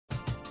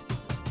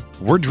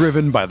We're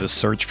driven by the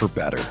search for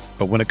better.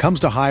 But when it comes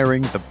to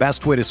hiring, the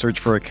best way to search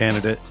for a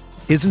candidate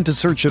isn't to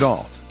search at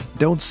all.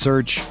 Don't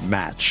search,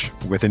 match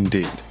with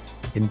Indeed.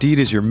 Indeed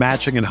is your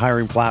matching and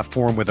hiring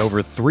platform with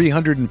over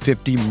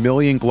 350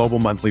 million global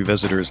monthly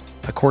visitors,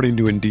 according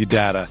to Indeed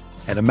data,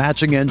 and a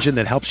matching engine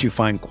that helps you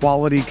find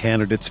quality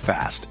candidates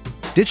fast.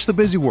 Ditch the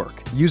busy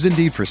work. Use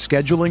Indeed for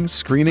scheduling,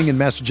 screening, and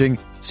messaging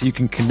so you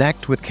can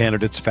connect with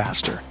candidates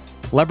faster.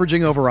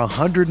 Leveraging over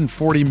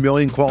 140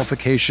 million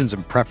qualifications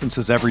and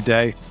preferences every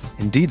day,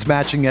 Indeed's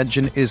matching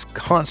engine is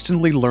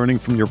constantly learning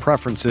from your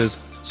preferences,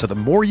 so the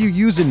more you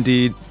use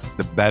Indeed,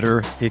 the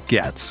better it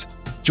gets.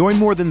 Join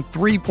more than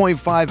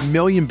 3.5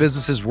 million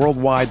businesses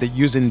worldwide that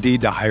use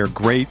Indeed to hire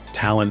great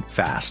talent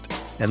fast.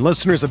 And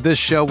listeners of this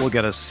show will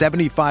get a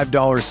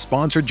 $75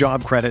 sponsored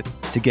job credit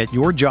to get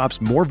your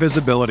jobs more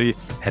visibility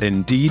at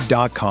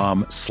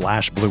Indeed.com/Blue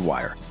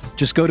Wire.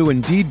 Just go to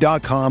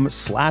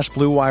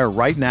Indeed.com/Blue Wire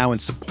right now and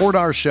support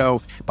our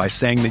show by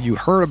saying that you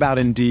heard about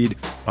Indeed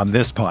on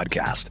this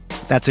podcast.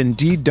 That's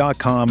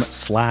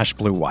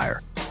Indeed.com/Blue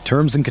Wire.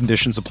 Terms and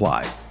conditions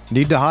apply.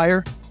 Need to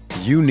hire?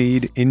 You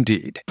need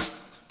Indeed.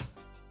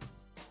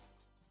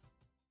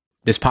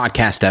 This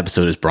podcast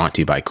episode is brought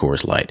to you by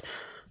Coors Light.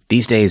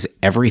 These days,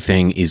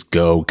 everything is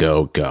go,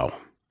 go, go.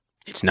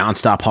 It's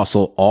nonstop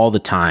hustle all the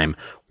time.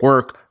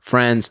 Work,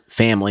 friends,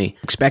 family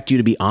expect you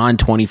to be on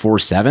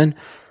 24/7.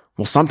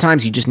 Well,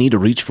 sometimes you just need to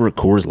reach for a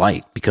Coors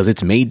Light because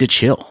it's made to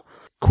chill.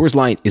 Coors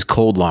Light is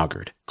cold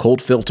lagered,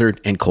 cold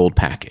filtered, and cold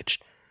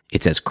packaged.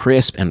 It's as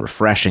crisp and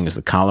refreshing as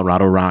the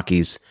Colorado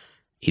Rockies.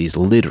 It is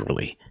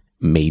literally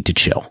made to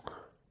chill.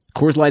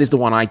 Coors Light is the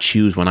one I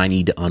choose when I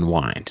need to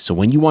unwind. So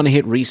when you want to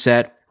hit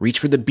reset, reach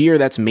for the beer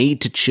that's made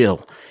to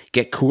chill.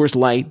 Get Coors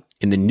Light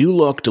in the new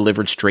look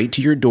delivered straight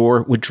to your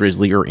door with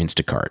Drizzly or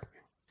Instacart.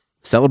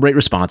 Celebrate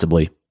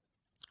responsibly.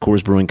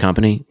 Coors Brewing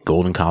Company,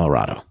 Golden,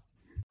 Colorado.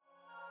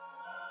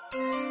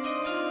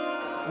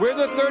 We're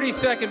the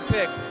 32nd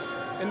pick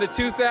in the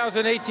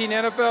 2018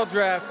 NFL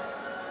Draft.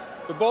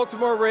 The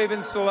Baltimore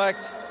Ravens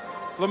select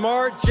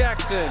Lamar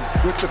Jackson.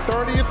 With the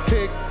 30th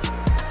pick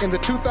in the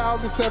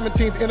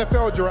 2017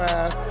 NFL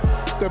Draft,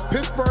 the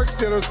Pittsburgh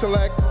Steelers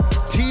select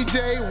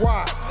T.J.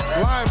 Watt,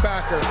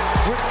 linebacker,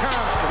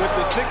 Wisconsin. With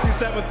the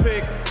 67th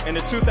pick in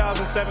the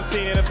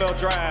 2017 NFL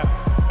Draft,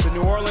 the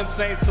New Orleans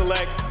Saints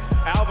select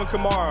Alvin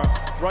Kamara,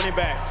 running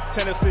back,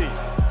 Tennessee.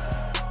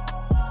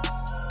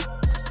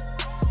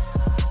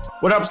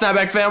 What up,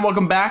 Snapback fam?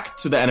 Welcome back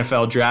to the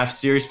NFL Draft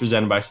Series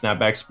presented by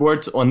Snapback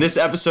Sports. On this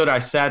episode, I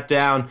sat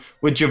down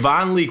with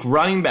Javon Leake,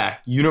 running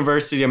back,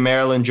 University of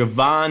Maryland.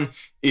 Javon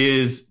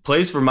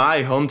plays for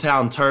my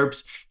hometown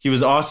Terps. He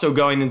was also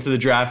going into the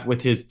draft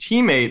with his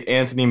teammate,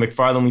 Anthony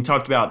McFarland. We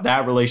talked about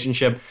that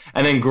relationship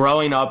and then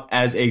growing up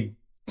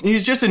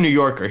he's just a New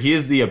Yorker. He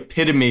is the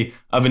epitome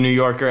of a New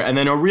Yorker. And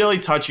then a really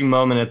touching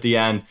moment at the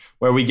end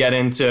where we get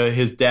into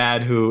his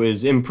dad, who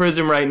is in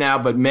prison right now,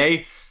 but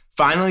may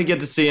finally get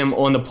to see him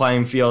on the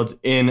playing field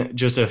in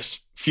just a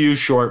few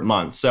short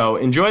months. So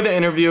enjoy the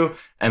interview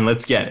and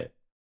let's get it.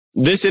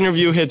 This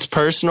interview hits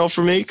personal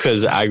for me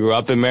because I grew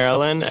up in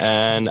Maryland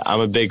and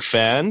I'm a big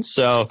fan.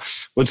 So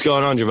what's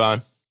going on,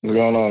 Javon? What's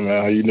going on,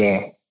 man? How you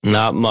doing?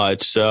 Not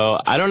much. So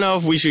I don't know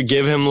if we should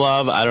give him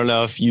love. I don't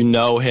know if you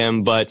know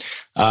him, but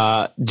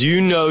do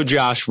you know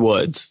Josh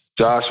Woods?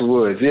 Josh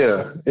Woods,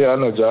 yeah. Yeah, I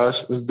know Josh.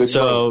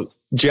 So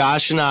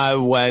Josh and I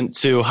went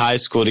to high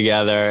school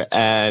together,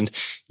 and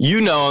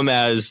you know him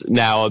as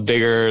now a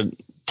bigger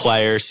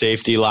player,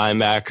 safety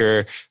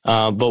linebacker.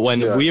 But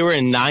when we were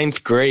in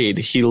 9th grade,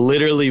 he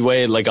literally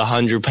weighed like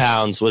 100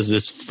 pounds, was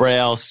this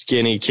frail,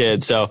 skinny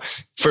kid. So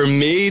for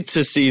me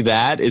to see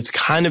that, it's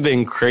kind of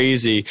been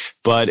crazy,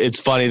 but it's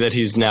funny that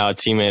he's now a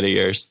teammate of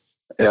yours.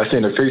 Yeah, I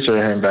seen a picture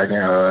of him back in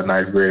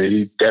 9th grade.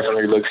 He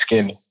definitely looks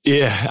skinny.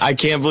 Yeah, I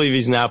can't believe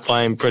he's now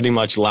playing pretty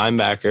much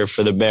linebacker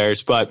for the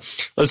Bears. But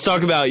let's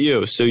talk about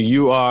you. So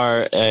you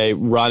are a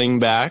running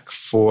back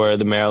for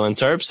the Maryland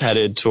Terps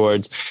headed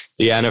towards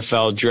the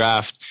NFL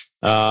Draft.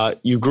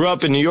 You grew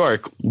up in New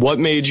York. What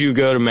made you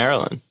go to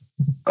Maryland?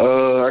 I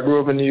grew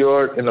up in New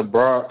York in the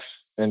Bronx,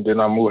 and then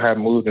I had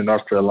moved to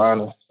North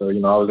Carolina. So, I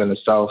was in the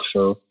South.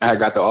 So I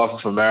got the offer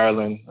from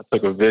Maryland. I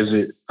took a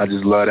visit. I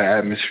just love the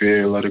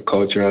atmosphere, love the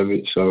culture of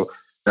it. So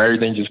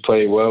everything just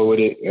played well with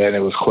it, and it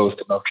was close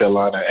to North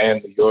Carolina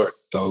and New York.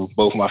 So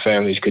both my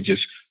families could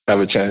just have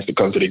a chance to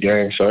come to the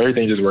game. So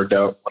everything just worked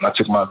out when I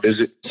took my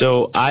visit.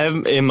 So I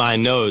have in my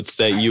notes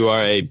that you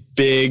are a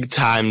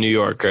big-time New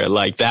Yorker.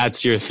 Like,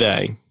 that's your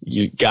thing.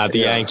 You got the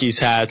Yankees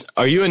hats.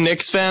 Are you a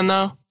Knicks fan,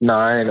 though? No,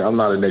 I'm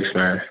not a Knicks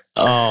fan.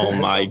 Oh,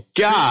 my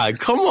God.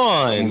 Come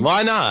on.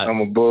 Why not?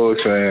 I'm a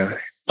Bulls fan.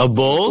 A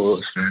Bulls?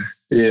 Bulls fan.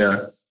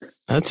 Yeah.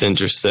 That's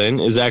interesting.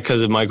 Is that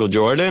because of Michael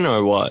Jordan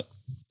or what?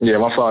 Yeah,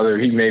 my father,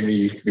 he made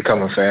me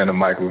become a fan of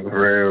Michael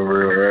real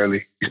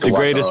early. The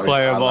greatest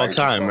player of all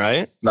time,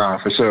 right? Nah,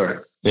 for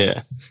sure.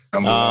 Yeah.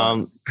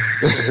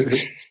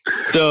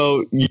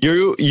 So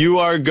you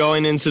are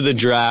going into the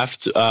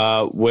draft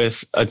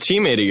with a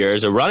teammate of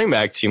yours, a running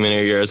back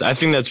teammate of yours. I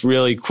think that's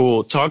really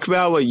cool. Talk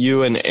about what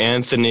you and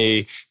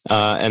Anthony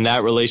and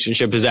that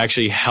relationship has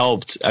actually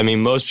helped. I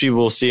mean, most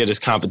people see it as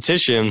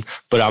competition,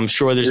 but I'm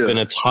sure there's been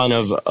a ton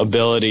of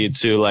ability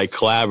to like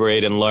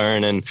collaborate and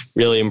learn and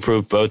really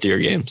improve both of your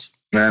games.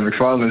 Man,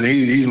 McFarland,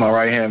 he's my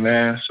right-hand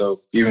man.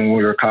 So even when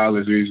we were in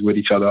college, we was with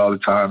each other all the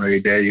time, every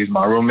day. He's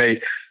my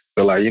roommate.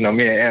 So, like, you know,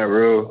 me and Ant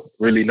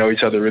really know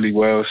each other really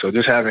well. So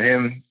just having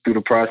him through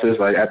the process,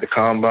 like at the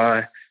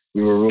combine,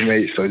 we were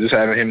roommates. So just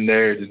having him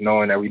there, just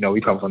knowing that we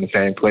come from the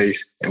same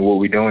place and what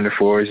we're doing it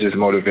for is just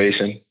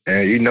motivation.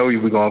 And you know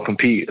we're going to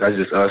compete. That's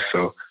just us.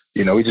 So,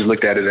 you know, we just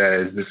looked at it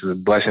as this is a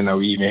blessing that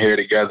we even here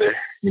together,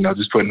 you know,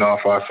 just putting on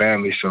for our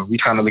family. So we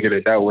kind of look at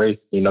it that way.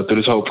 You know, through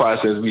this whole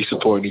process, we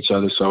support each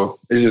other. So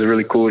it's just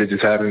really cool to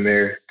just have him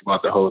there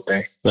throughout the whole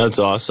thing. That's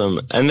awesome.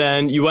 And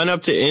then you went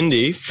up to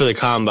Indy for the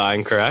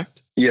combine,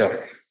 correct? Yeah.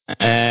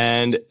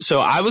 And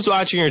so I was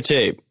watching your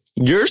tape.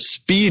 You're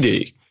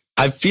speedy.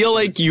 I feel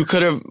like you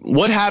could have.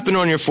 What happened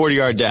on your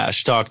 40-yard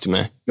dash? Talk to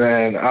me.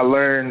 Man, I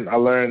learned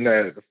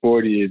that the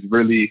 40 is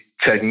really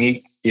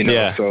technique, you know,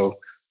 Yeah. So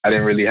I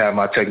didn't really have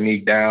my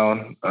technique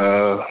down.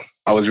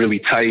 I was really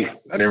tight.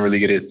 I didn't really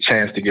get a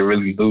chance to get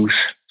really loose.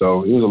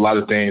 So it was a lot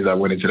of things that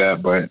went into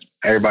that, but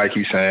everybody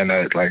keeps saying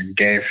that, like,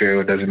 game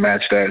field doesn't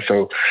match that.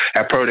 So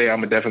at Pro Day, I'm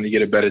going to definitely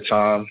get a better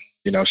time,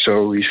 you know,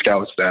 show these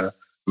scouts that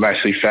I'm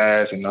actually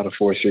fast and not a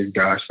 4.6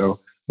 guy. So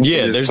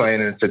yeah, just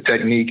playing into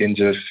technique and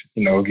just,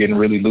 you know, getting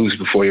really loose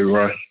before you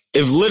run.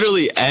 If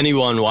literally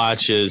anyone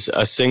watches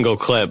a single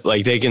clip,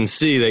 like they can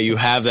see that you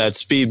have that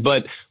speed.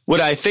 But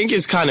what I think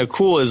is kind of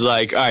cool is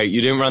like, all right,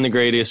 you didn't run the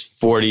greatest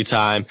 40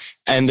 time.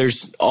 And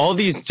there's all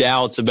these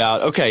doubts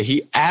about, okay,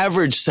 he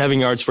averaged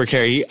 7 yards per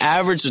carry. He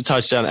averaged a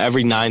touchdown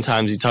every 9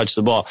 times he touched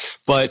the ball,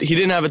 but he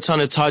didn't have a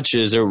ton of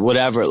touches or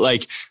whatever.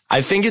 Like,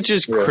 I think it's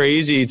just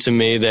crazy to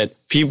me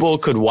that people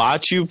could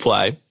watch you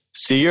play,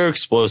 see your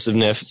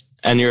explosiveness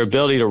and your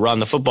ability to run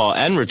the football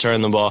and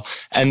return the ball.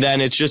 And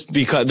then it's just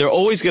because they're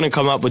always going to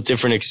come up with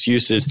different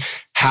excuses.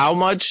 How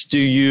much do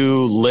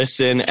you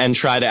listen and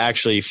try to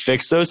actually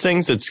fix those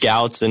things that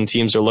scouts and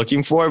teams are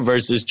looking for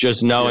versus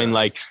just knowing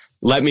like,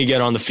 let me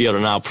get on the field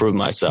and I'll prove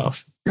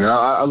myself? You know,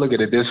 I look at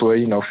it this way,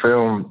 you know,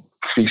 film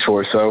speaks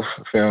for itself.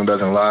 Film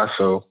doesn't lie.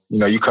 So, you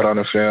know, you cut on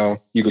the film,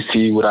 you can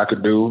see what I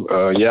could do.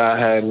 I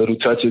had little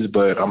touches,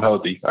 but I'm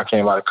healthy. I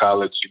came out of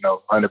college, you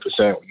know,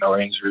 100% with no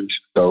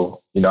injuries.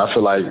 So, you know, I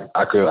feel like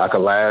I could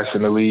last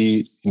in the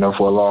league, you know,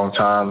 for a long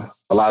time.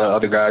 A lot of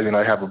other guys, you know,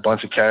 they have a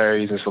bunch of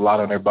carries. It's a lot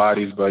on their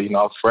bodies. But, you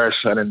know, I'm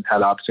fresh. I didn't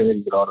have the opportunity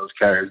to get all those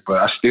carries. But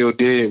I still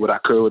did what I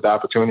could with the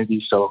opportunity.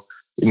 So,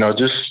 you know,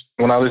 just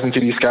when I listen to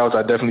these scouts,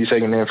 I definitely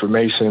take in the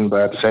information.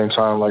 But at the same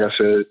time, like I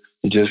said,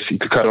 you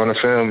could cut on the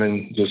film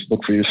and just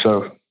look for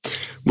yourself.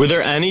 Were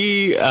there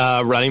any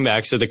running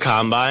backs at the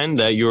combine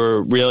that you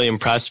were really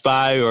impressed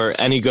by, or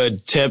any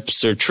good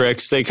tips or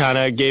tricks they kind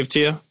of gave to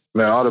you?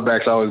 Man, all the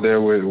backs I was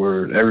there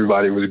with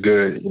everybody was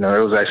good. You know,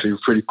 it was actually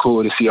pretty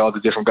cool to see all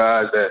the different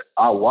guys that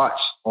I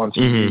watched on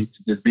TV,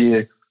 just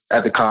being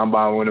at the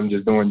combine with them,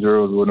 just doing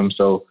drills with them.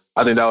 So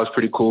I think that was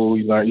pretty cool.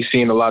 You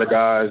seen a lot of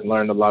guys,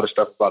 learned a lot of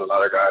stuff about a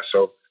lot of guys.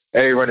 So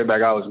every running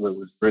back I was with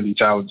was really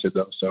talented,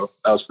 though. So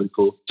that was pretty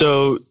cool.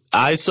 So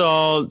I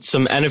saw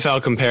some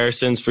NFL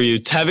comparisons for you.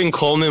 Tevin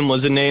Coleman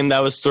was a name that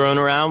was thrown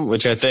around,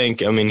 which I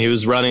think, I mean, he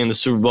was running in the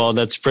Super Bowl.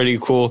 That's pretty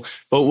cool.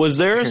 But was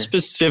there a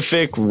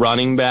specific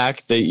running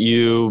back that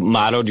you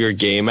modeled your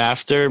game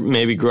after,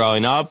 maybe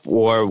growing up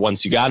or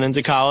once you got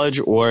into college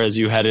or as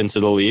you head into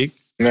the league?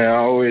 Man, I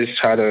always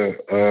try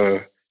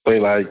to play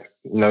like,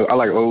 you know, I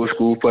like old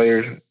school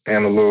players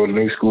and a little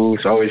new school.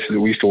 So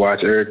we used to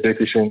watch Eric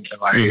Dickerson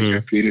and like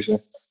Adrian Peterson.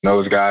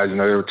 Those guys, you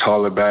know, they were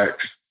taller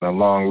backs,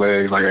 long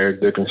legs like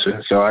Eric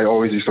Dickerson. So I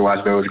always used to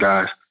watch those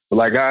guys. But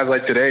like guys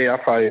like today,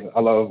 I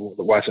love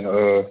watching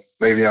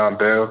Le'Veon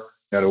Bell, you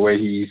know, the way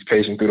he's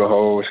pacing through the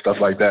hole and stuff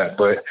like that.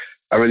 But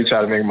I really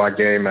try to make my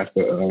game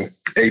after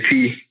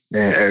AP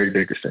and Eric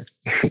Dickerson.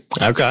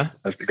 Okay.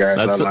 That's the guys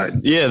I like.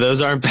 Yeah,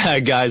 those aren't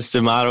bad guys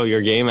to model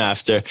your game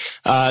after.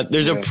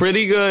 There's a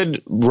pretty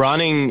good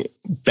running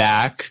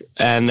back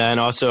and then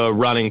also a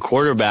running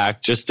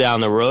quarterback just down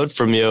the road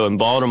from you in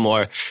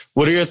Baltimore.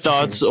 What are your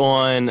thoughts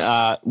on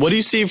what do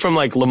you see from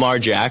like Lamar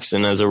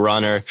Jackson as a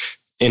runner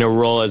in a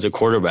role as a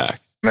quarterback?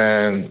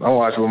 Man, I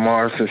watched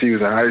Lamar since he was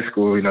in high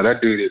school. You know,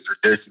 that dude is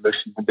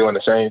ridiculous. He's been doing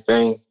the same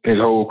thing his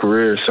whole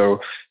career.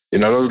 So, you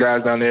know, those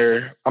guys down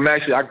there,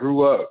 I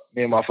grew up,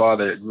 me and my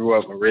father grew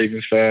up a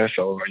Ravens fan.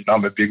 So, you know,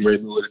 I'm a big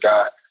Ravens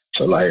guy.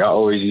 So, like, I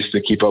always used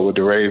to keep up with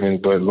the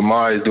Ravens. But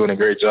Lamar is doing a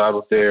great job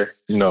up there,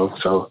 you know.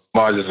 So,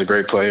 Lamar is just a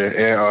great player.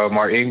 And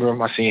Mark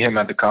Ingram, I seen him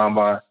at the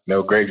Combine. You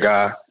know, great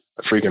guy,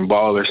 a freaking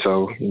baller.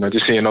 So, you know,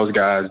 just seeing those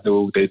guys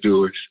do what they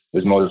do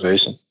is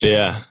motivation.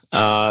 Yeah.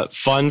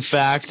 Fun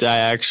fact, I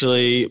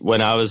actually,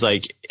 when I was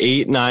like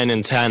 8, 9,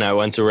 and 10, I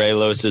went to Ray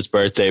Lewis's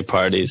birthday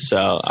parties.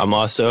 So I'm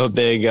also a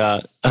big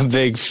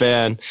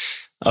fan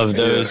of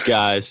those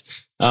guys.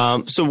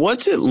 So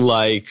what's it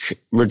like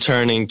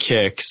returning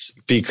kicks?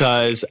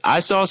 Because I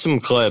saw some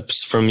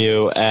clips from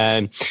you,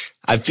 and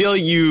I feel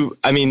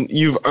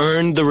you've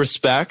earned the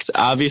respect,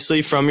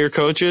 obviously, from your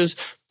coaches.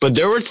 But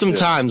there were some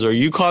times where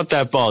you caught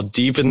that ball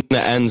deep in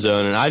the end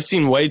zone, and I've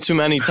seen way too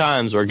many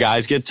times where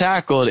guys get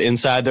tackled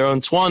inside their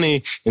own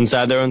 20,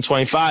 inside their own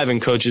 25,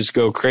 and coaches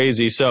go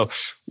crazy. So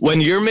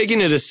when you're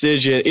making a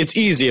decision, it's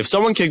easy. If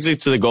someone kicks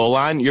it to the goal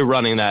line, you're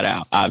running that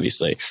out,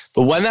 obviously.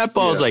 But when that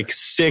ball is like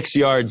 6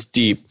 yards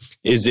deep,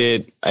 is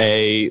it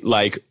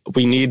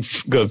we need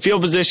good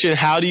field position?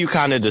 How do you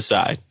kind of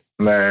decide?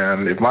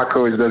 Man, if my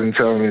coach doesn't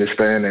tell me to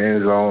stay in the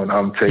end zone,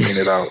 I'm taking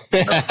it out.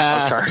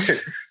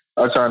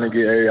 I'm trying to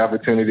get every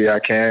opportunity I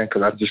can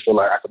because I just feel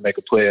like I can make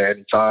a play at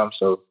any time.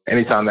 So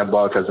anytime that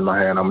ball touches my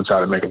hand, I'm going to try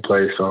to make a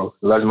play. So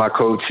unless my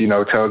coach,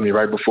 tells me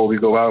right before we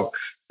go out,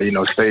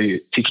 stay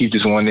to keep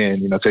this one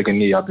in, take a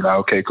knee, I'll be like,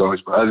 okay,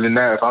 coach. But other than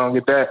that, if I don't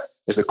get that,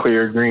 it's a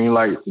clear green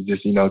light to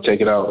just,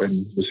 take it out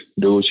and just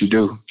do what you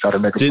do, try to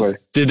make a play.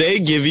 Did they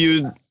give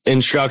you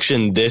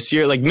instruction this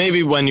year? Like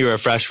maybe when you were a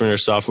freshman or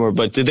sophomore,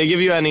 but did they give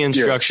you any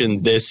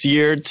instruction this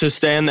year to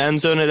stay in the end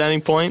zone at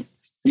any point?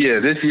 Yeah,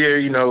 this year,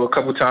 a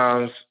couple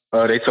times.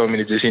 They told me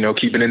to just,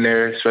 keep it in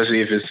there, especially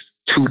if it's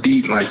too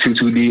deep, like too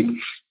deep.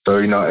 So,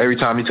 every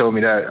time he told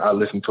me that, I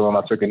listened to him.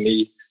 I took a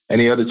knee.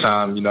 Any other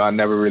time, I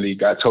never really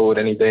got told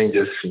anything.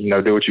 Just,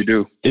 do what you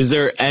do. Is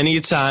there any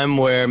time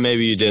where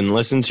maybe you didn't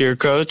listen to your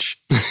coach?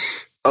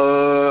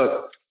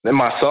 In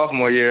my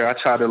sophomore year, I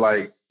tried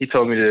to he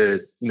told me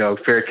to,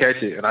 fair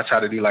catch it. And I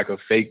tried to do a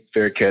fake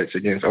fair catch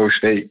against O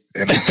State.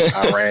 And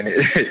I ran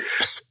it.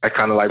 I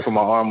kind of put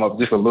my arm up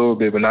just a little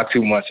bit, but not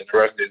too much. And the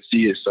rest didn't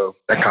see it. So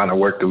that kind of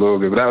worked a little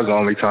bit. But that was the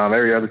only time.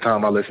 Every other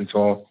time I listened to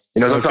him.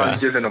 Sometimes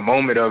just in the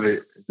moment of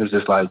it, it's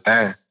just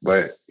dang.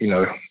 But,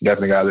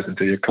 definitely got to listen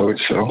to your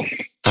coach. So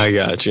I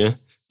got you.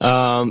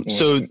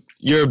 So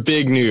you're a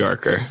big New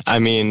Yorker. I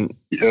mean,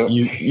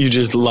 you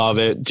just love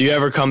it. Do you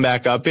ever come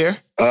back up here?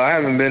 I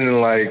haven't been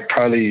in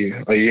probably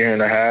a year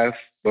and a half,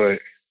 but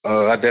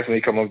I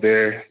definitely come up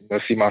there,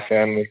 see my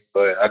family.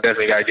 But I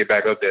definitely got to get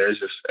back up there. It's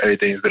just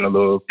everything's been a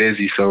little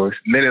busy. So the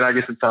minute I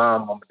get some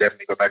time, I'm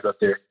definitely go back up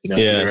there.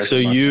 So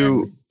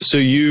you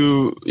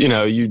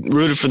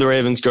rooted for the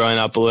Ravens growing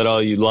up a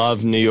little. You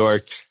love New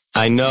York.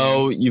 I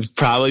know you've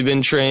probably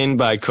been trained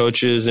by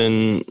coaches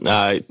and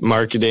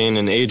marketing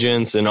and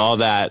agents and all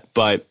that.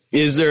 But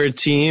is there a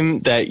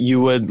team that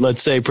you would,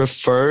 let's say,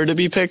 prefer to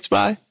be picked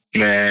by?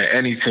 Man,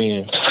 any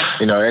team.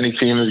 Any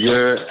team is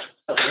good.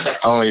 I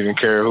don't even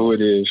care who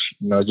it is.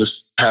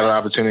 Just having an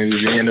opportunity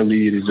to be in the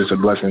lead is just a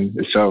blessing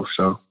itself.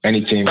 So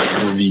any team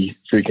would be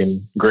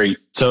freaking great.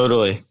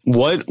 Totally.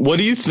 What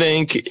do you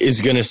think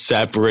is going to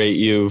separate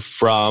you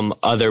from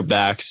other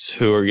backs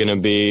who are going to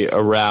be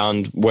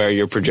around where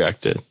you're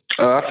projected?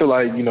 I feel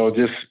like,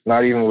 just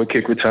not even with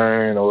kick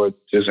return or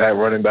just at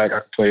running back, I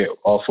can play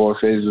all four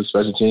phases of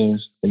special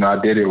teams. I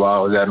did it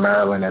while I was at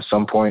Maryland at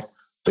some point.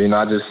 So,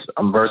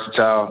 I'm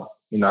versatile.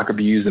 I could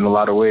be used in a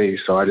lot of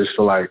ways. So I just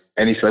feel like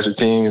any special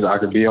teams, I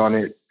could be on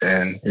it.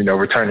 And,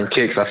 returning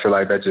kicks, I feel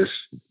like that just,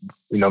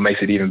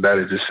 makes it even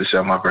better just to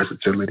show my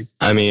versatility.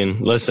 I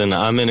mean, listen,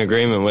 I'm in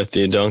agreement with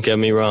you. Don't get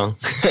me wrong.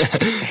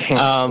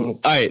 All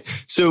right.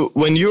 So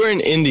when you were in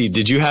Indy,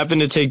 did you happen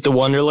to take the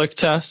Wonderlic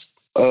test?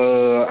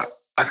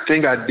 I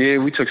think I did.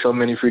 We took so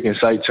many freaking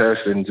psych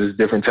tests and just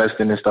different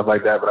testing and stuff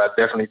like that. But I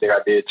definitely think I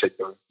did take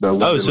the so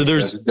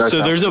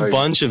there's a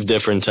bunch of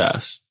different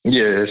tests.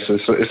 Yeah,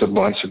 it's a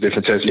bunch of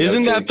different tests.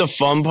 Isn't that the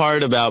fun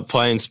part about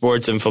playing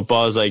sports and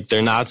football is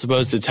they're not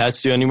supposed to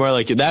test you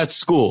anymore? That's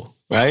school,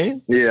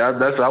 right? Yeah,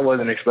 I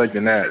wasn't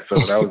expecting that. So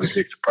that was a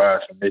big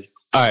surprise for me.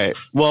 All right.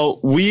 Well,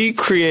 we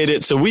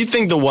created, so we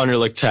think the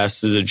Wonderlic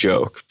test is a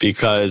joke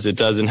because it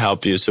doesn't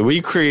help you. So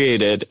we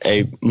created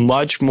a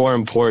much more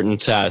important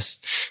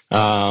test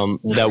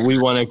that we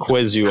want to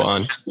quiz you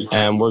on.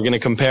 And we're going to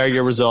compare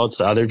your results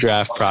to other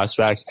draft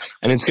prospects.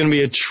 And it's going to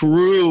be a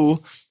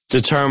true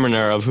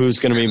determiner of who's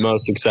going to be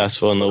most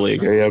successful in the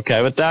league. Are you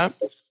okay with that?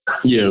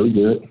 Yeah, we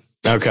good.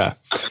 Okay.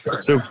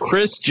 So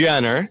Kris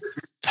Jenner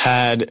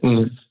had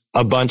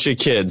a bunch of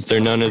kids. They're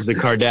known as the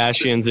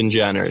Kardashians and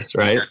Jenners,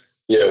 right?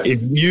 Yeah. If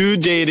you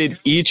dated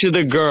each of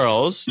the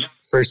girls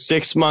for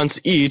 6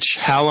 months each,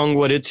 how long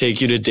would it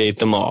take you to date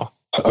them all?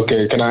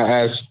 Okay, can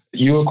I ask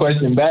you a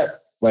question back?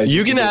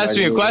 You can ask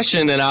me a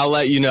question, and I'll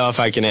let you know if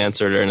I can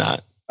answer it or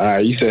not. All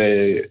right, you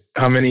say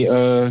how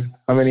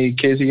many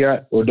kids you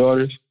got or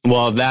daughters?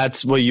 Well,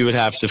 that's what you would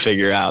have to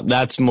figure out.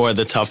 That's more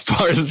the tough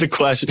part of the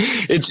question.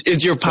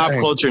 It's your pop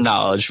culture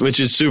knowledge, which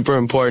is super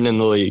important in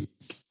the league.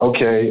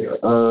 Okay,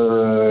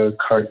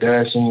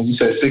 Kardashian, you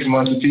said 6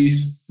 months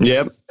apiece?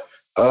 Yep.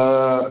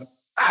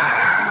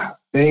 I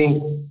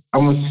think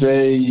I'm going to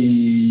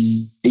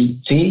say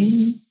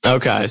 18.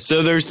 Okay,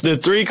 so there's the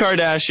 3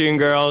 Kardashian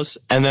girls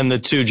and then the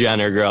 2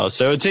 Jenner girls.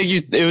 So it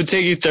would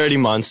take you 30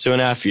 months,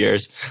 2.5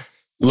 years.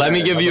 Let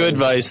me give you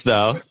advice,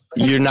 though.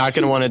 You're not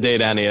going to want to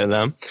date any of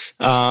them.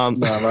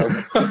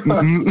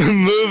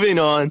 Moving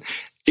on,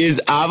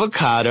 is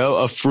avocado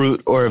a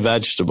fruit or a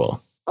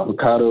vegetable?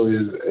 Avocado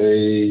is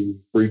a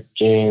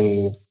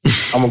freaking.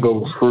 I'm gonna go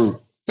with fruit.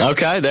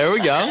 Okay, there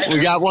we go. We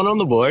got one on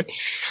the board.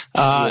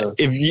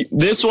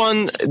 This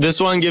one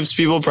gives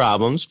people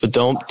problems, but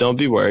don't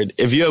be worried.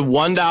 If you have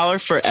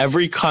 $1 for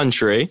every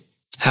country,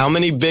 how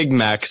many Big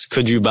Macs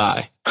could you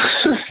buy?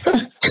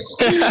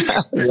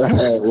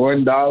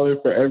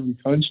 $1 for every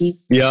country.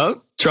 Yeah,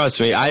 trust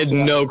me, I had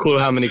no clue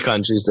how many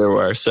countries there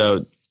were.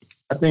 So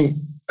I think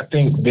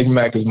Big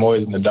Mac is more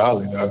than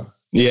 $1 though.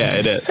 Yeah,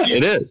 it is.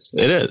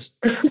 It is.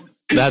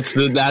 That's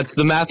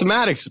the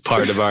mathematics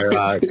part of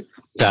our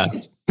test.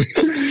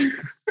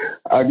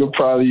 I could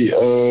probably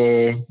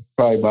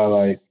buy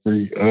like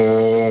 3.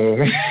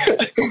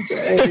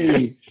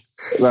 Hey.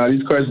 Nah,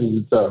 these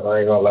questions are tough. I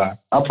ain't gonna lie.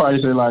 I'll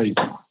probably say like,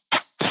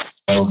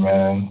 oh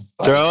man,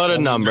 throw out a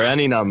number,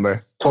 any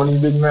number. 20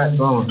 Big Macs. I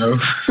don't know.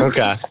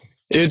 Okay,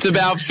 it's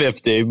about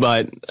 50,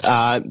 but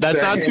that's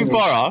not too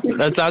far off.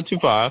 That's not too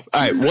far off.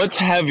 All right, what's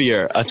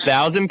heavier,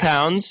 1,000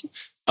 pounds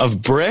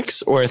of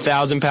bricks or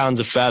 1,000 pounds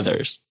of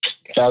feathers?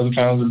 1,000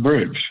 pounds of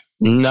bricks.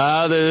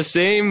 No, they're the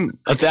same.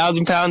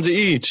 1,000 pounds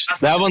each.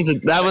 That one's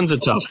a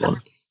tough one.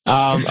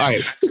 All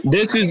right,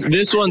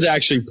 this one's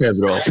actually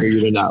pivotal for you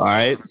to know. All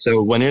right,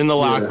 so when you're in the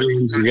locker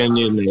rooms, you're gonna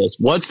need to know this.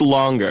 What's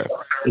longer,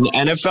 an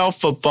NFL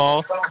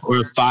football or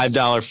a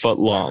 $5 foot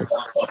long?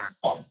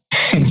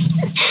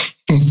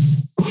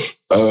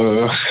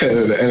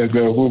 The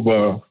NFL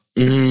football.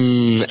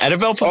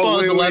 NFL football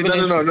is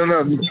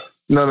 11.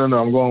 No.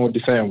 I'm going with the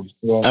sandwich.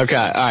 Okay,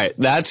 all right.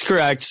 That's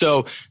correct.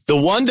 So the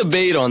one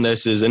debate on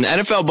this is an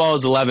NFL ball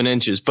is 11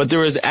 inches, but there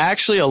was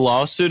actually a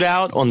lawsuit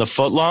out on the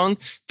footlong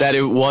that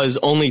it was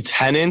only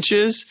 10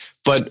 inches.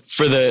 But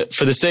for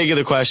the sake of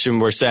the question,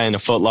 we're saying a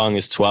footlong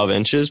is 12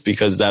 inches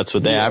because that's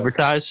what they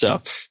advertise.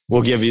 So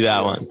we'll give you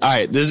that one. All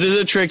right, this is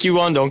a tricky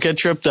one. Don't get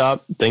tripped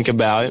up. Think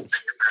about it.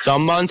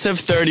 Some months have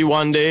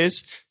 31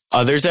 days.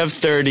 Others have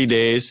 30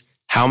 days.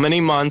 How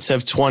many months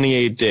have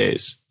 28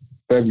 days?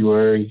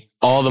 February.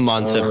 All the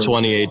months have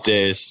 28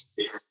 days.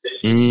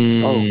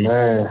 Oh,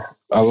 man.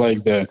 I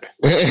like that.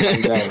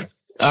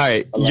 All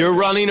right. You're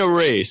running a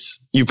race.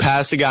 You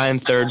pass a guy in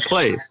third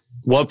place.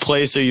 What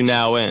place are you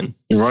now in?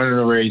 You're running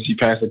a race. You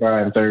pass a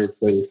guy in third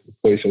place.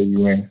 What place are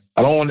you in?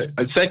 I don't want to.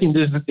 A second,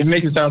 it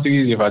makes it sound too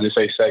easy if I just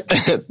say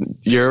second.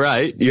 You're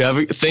right.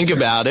 Think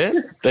about it.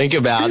 Think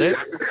about it.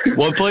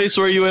 What place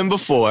were you in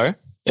before?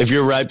 If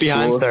you're right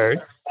behind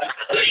third.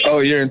 Oh,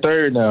 you're in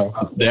third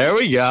now. There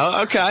we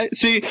go. Okay.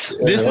 See, this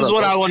is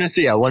what I want to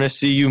see. I want to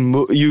see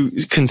you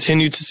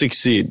continue to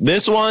succeed.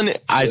 This one,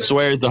 I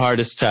swear, is the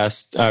hardest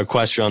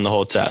question on the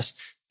whole test.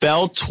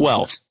 Spell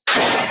 12th.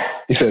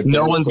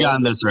 No one's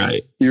gotten this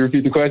right. Can you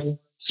repeat the question?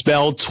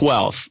 Spell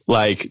 12th,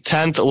 like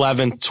 10th,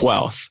 11th,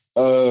 12th.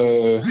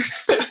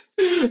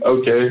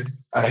 Okay.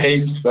 I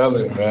hate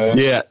spelling, man.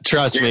 Yeah,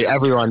 trust me,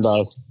 everyone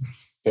does.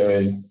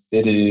 Okay.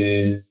 It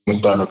is.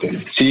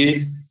 Okay.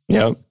 T.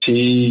 Yep.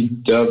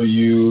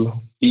 T-W-E-L-V.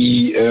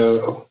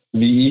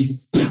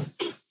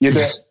 Get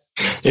that?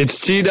 It's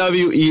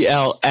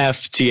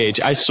T-W-E-L-F-T-H.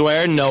 I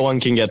swear no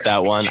one can get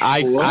that one.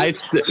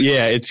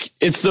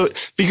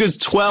 It's because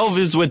 12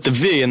 is with the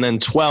V and then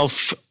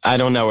 12, I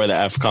don't know where the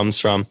F comes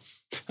from.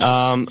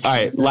 All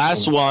right,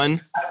 last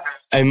one.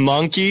 A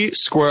monkey,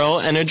 squirrel,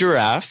 and a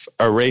giraffe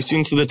are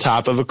racing to the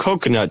top of a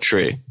coconut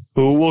tree.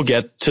 Who will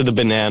get to the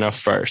banana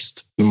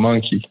first? The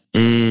monkey.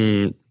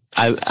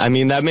 I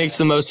mean, that makes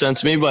the most sense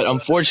to me, but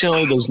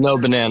unfortunately, there's no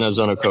bananas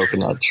on a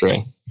coconut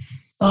tree.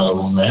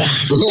 Oh, man.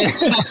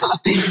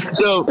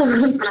 So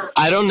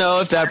I don't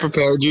know if that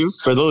prepared you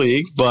for the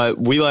league, but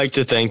we like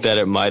to think that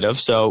it might have.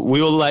 So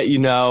we will let you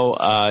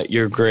know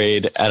your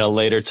grade at a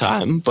later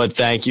time. But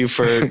thank you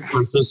for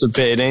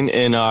participating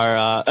in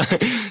our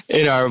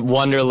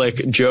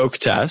Wonderlic joke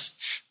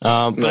test.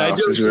 But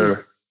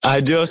I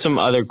do have some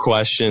other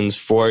questions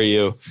for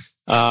you.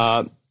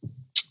 Do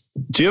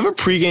you have a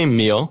pregame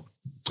meal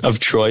of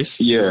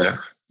choice? Yeah.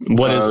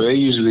 What is they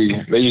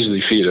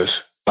usually feed us.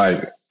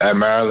 Like at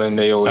Maryland,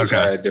 they always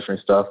had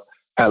different stuff.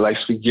 Had like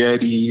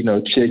spaghetti,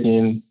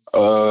 chicken,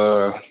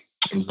 bread,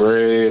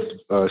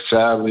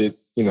 salad,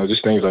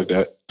 just things like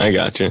that. I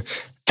got you.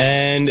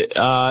 And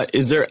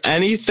is there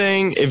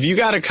anything, if you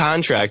got a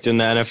contract in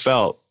the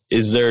NFL,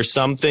 is there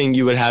something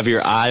you would have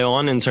your eye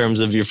on in terms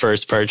of your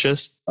first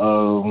purchase?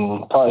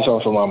 Probably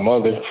something for my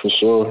mother, for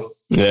sure.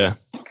 Yeah.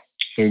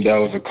 If that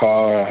was a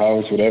car, a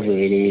house, whatever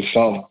it is,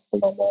 something for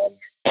my mom.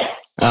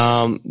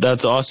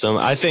 That's awesome.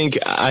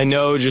 I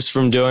know just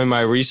from doing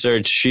my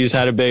research, she's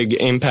had a big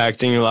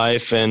impact in your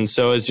life, and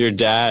so has your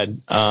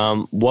dad.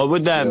 What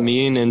would that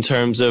mean in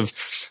terms of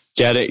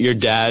your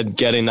dad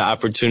getting the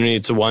opportunity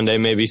to one day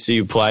maybe see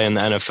you play in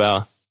the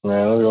NFL?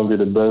 Man, it's going to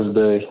be the best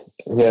day.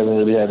 He hasn't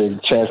really had a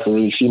chance to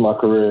really see my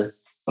career,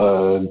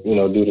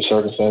 due to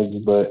circumstances,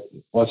 but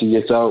once he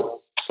gets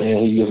out and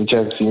he gets a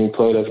chance to see me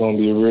play, that's going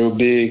to be a real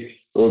big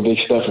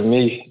step for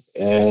me.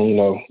 And,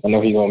 I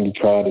know he's going to be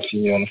proud to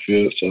see me on the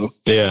field. So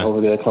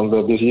hopefully that comes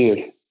up this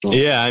year.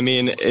 Yeah, I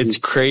mean, it's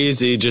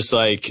crazy. Just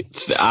like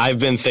I've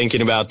been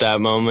thinking about that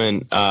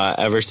moment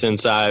ever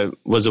since I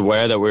was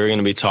aware that we were going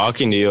to be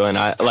talking to you. And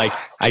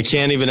I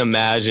can't even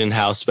imagine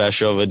how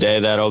special of a day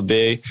that'll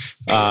be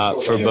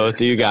for both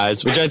of you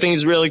guys, which I think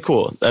is really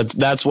cool.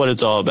 That's what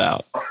it's all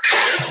about.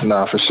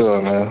 Nah, for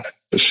sure, man.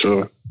 For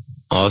sure.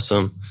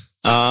 Awesome.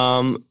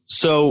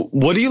 So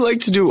what do you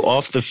like to do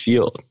off the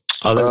field?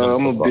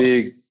 I'm a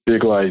big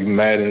like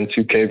Madden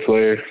 2K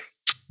player.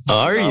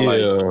 Are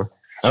you?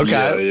 Okay.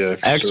 Yeah,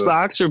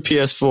 Xbox sure. or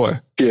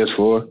PS4?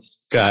 PS4.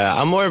 Okay,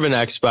 I'm more of an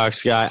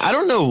Xbox guy. I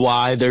don't know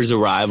why there's a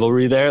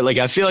rivalry there. Like,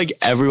 I feel like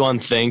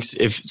everyone thinks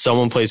if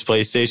someone plays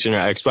PlayStation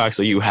or Xbox,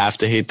 like, you have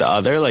to hate the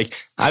other. Like,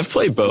 I've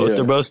played both. Yeah.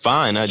 They're both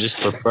fine. I just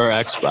prefer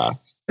Xbox.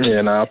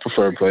 Yeah, I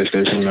prefer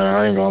PlayStation, man.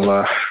 I ain't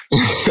gonna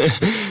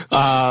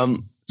lie.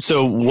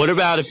 So what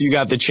about if you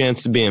got the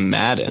chance to be in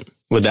Madden?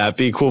 Would that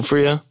be cool for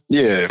you?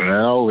 Yeah, man.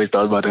 I always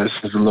thought about that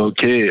since a little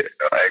kid.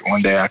 Like,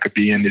 one day I could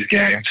be in this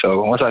game.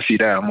 So once I see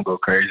that, I'm going to go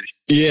crazy.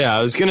 Yeah,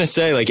 I was going to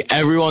say, like,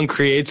 everyone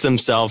creates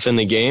themselves in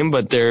the game,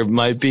 but there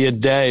might be a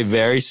day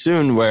very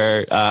soon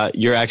where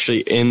you're actually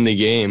in the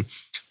game.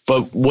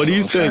 But what do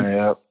you think?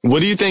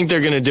 What do you think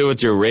they're going to do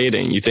with your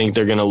rating? You think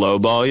they're going to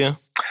lowball you?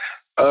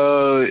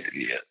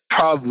 Yeah,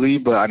 probably,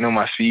 but I know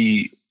my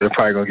speed. They're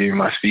probably going to give me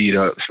my speed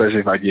up, especially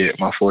if I get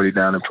my 40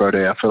 down in Pro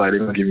Day. I feel like they're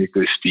going to give me a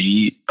good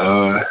speed.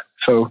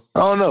 So, I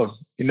don't know.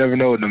 You never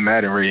know with the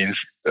Madden ratings.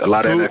 A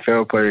lot of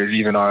NFL players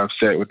even are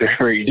upset with their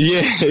ratings.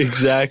 Yeah,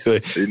 exactly.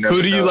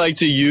 Who do you like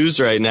to use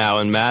right now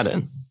in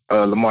Madden?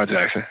 Lamar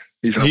Jackson.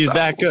 He's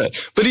that good.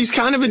 But he's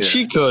kind of a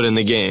cheat code in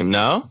the game,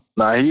 no?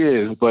 Nah, he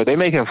is. But they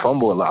make him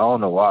fumble a lot. I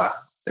don't know why.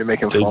 They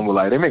make him fumble.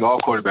 Like, they make all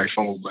quarterbacks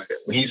fumble. But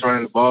when he's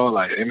running the ball,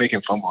 like, they make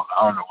him fumble.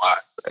 I don't know why.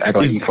 Act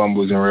like he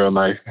fumbles in real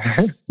life.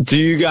 Do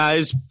you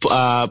guys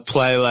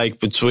play, like,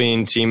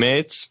 between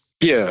teammates?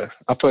 Yeah,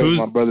 I play with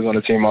my brothers on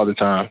the team all the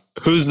time.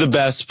 Who's the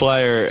best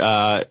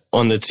player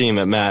on the team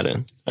at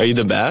Madden? Are you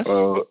the best?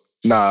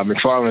 Nah,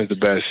 McFarland's the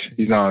best.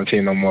 He's not on the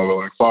team no more,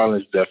 but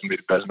McFarland's definitely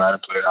the best Madden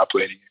player I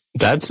played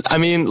against.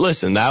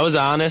 Listen, that was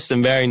honest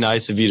and very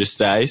nice of you to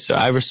say, so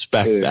I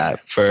respect that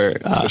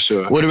for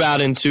sure. What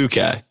about in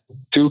 2K?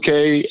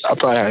 2K, I'll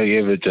probably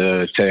give it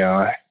to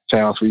Tayon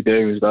Sweet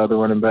Davis, the other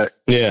running back.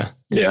 Yeah.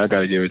 Yeah, I got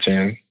to give it to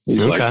him. He's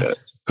like that.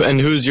 And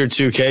who's your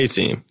 2K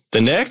team?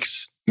 The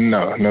Knicks?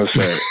 No,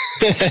 sir.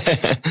 My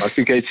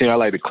 2K team, I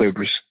like the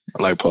Clippers.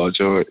 I like Paul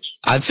George.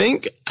 I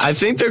think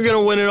they're going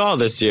to win it all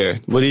this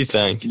year. What do you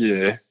think?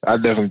 Yeah, I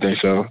definitely think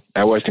so.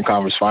 That Western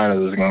Conference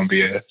Finals is going to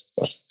be a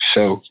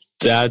show.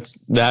 That's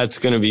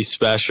going to be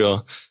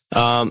special.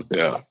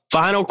 Yeah.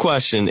 Final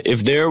question.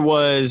 If there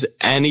was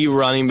any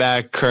running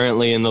back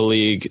currently in the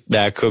league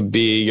that could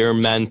be your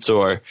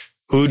mentor,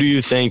 who do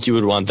you think you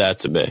would want that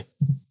to be?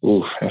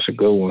 Ooh, that's a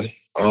good one.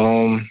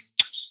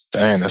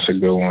 That's a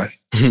good one.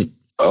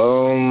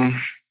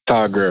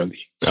 Todd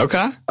Gurley.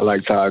 Okay. I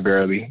like Todd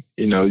Gurley.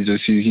 You know,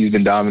 he's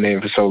been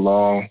dominating for so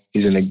long.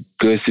 He's in a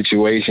good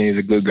situation. He's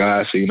a good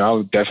guy. So, I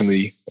would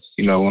definitely,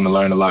 want to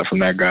learn a lot from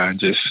that guy.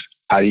 Just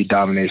how he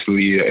dominates the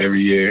league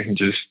every year and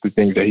just the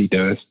things that he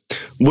does.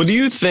 What do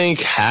you think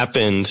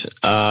happened,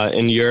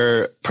 in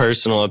your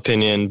personal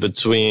opinion,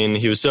 between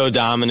he was so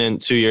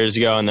dominant 2 years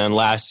ago and then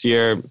last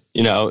year,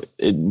 no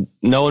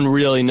one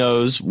really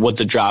knows what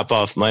the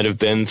drop-off might have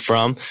been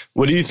from.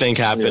 What do you think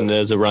happened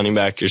as a running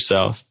back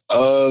yourself?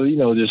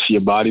 Just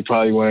your body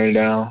probably wearing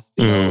down.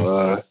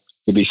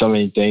 Could be so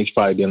many things,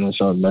 probably dealing with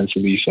something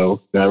mentally.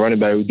 So, running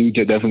back, we do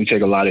definitely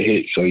take a lot of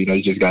hits. So,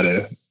 you just got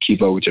to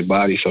keep up with your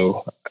body.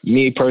 So,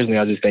 me personally,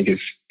 I just think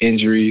it's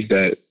injuries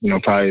that,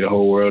 probably the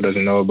whole world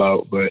doesn't know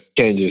about, but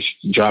can't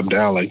just drop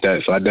down like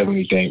that. So, I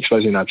definitely think,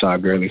 especially not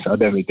Todd Gurley, so I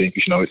definitely think,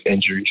 it's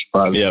injuries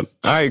probably. Yep.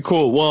 All right,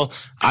 cool. Well,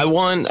 I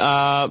want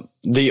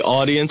the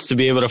audience to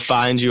be able to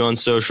find you on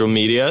social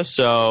media.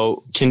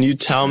 So, can you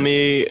tell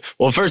me,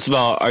 well, first of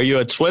all, are you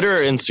a Twitter or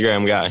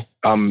Instagram guy?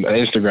 I'm an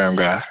Instagram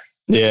guy.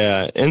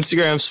 Yeah,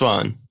 Instagram's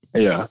fun.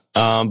 Yeah.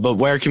 But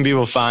where can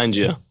people find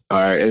you? All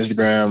right,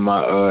 Instagram,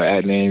 my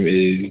ad name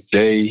is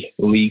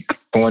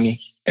JLeake20,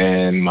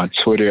 and my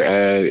Twitter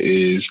ad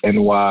is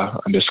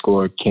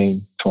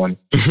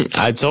NY_King20.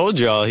 I told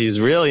y'all, he's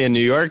really a New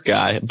York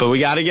guy, but we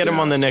got to get him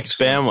on the next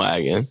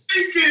bandwagon.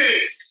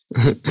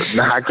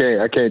 Nah, I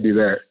can't do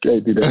that.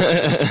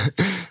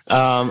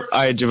 All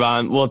right,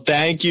 Javon. Well,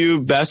 thank you.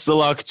 Best of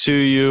luck to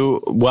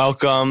you.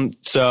 Welcome.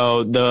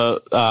 So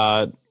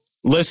the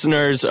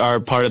listeners are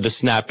part of the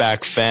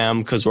Snapback fam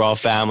because we're all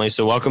family.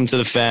 So welcome to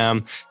the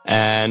fam,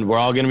 and we're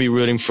all going to be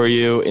rooting for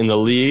you in the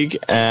league.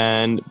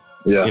 And,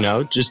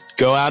 just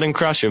go out and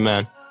crush it,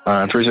 man. All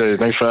right, appreciate it.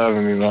 Thanks for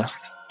having me, man.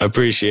 I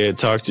appreciate it.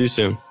 Talk to you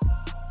soon.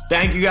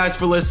 Thank you guys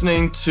for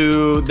listening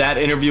to that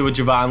interview with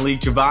Javon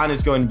Leake. Javon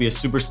is going to be a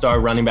superstar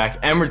running back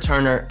and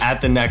returner at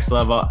the next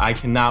level. I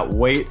cannot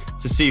wait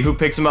to see who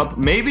picks him up.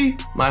 Maybe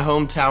my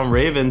hometown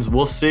Ravens.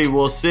 We'll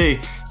see.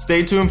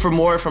 Stay tuned for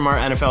more from our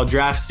NFL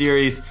draft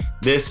series.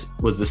 This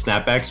was the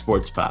Snapback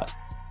Sports Pod.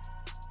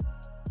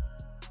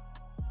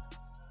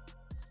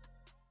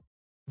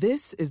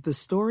 This is the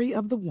story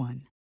of the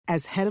one.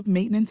 As head of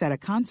maintenance at a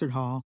concert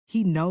hall,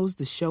 he knows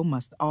the show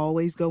must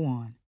always go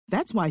on.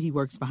 That's why he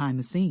works behind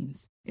the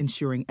scenes,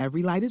 ensuring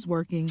every light is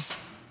working,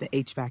 the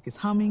HVAC is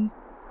humming,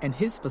 and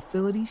his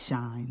facility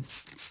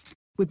shines.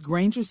 With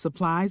Grainger's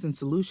supplies and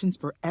solutions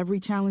for every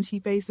challenge he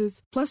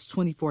faces, plus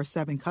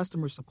 24/7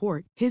 customer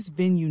support, his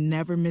venue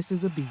never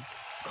misses a beat.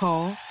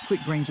 Call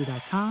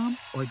quickgrainger.com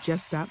or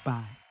just stop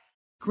by.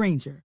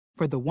 Grainger,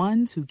 for the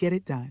ones who get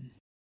it done.